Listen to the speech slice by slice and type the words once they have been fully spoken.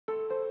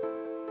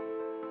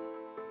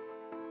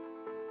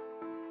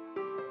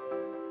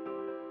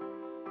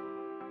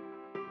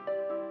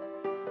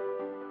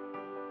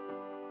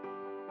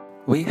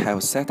We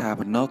have set up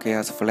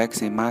Nokia's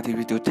flagship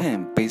multi-video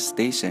 10 base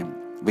station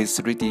with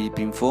 3D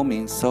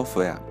beamforming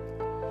software.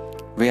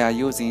 We are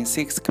using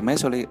 6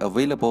 commercially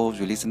available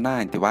Release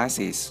 9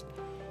 devices,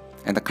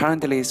 and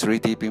currently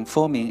 3D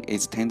beamforming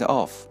is turned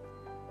off.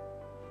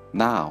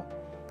 Now,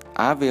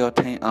 I will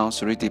turn on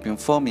 3D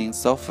beamforming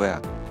software,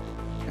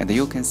 and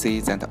you can see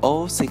that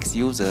all 6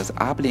 users'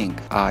 uplink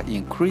are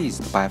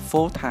increased by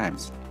 4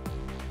 times,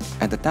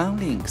 and the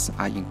downlinks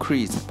are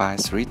increased by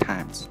 3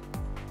 times.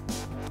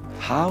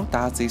 How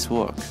does this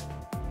work?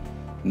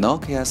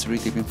 Nokia's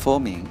 3D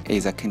beamforming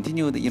is a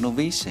continued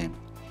innovation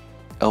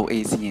of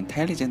its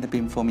intelligent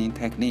beamforming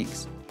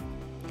techniques.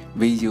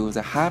 We use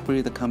a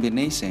hybrid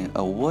combination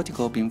of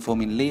vertical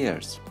beamforming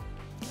layers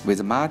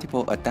with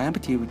multiple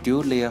adaptive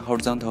dual-layer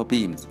horizontal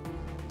beams.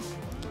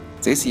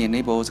 This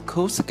enables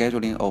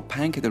co-scheduling of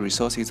packet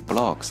resources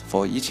blocks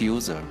for each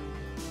user,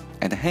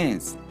 and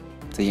hence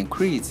the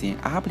increase in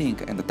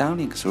uplink and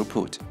downlink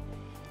throughput.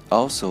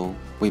 Also,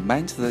 we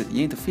manage the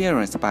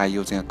interference by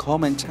using a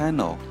common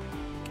channel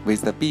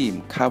with the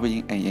beam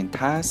covering an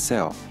entire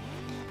cell,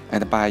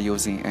 and by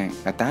using an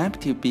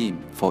adaptive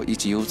beam for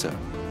each user.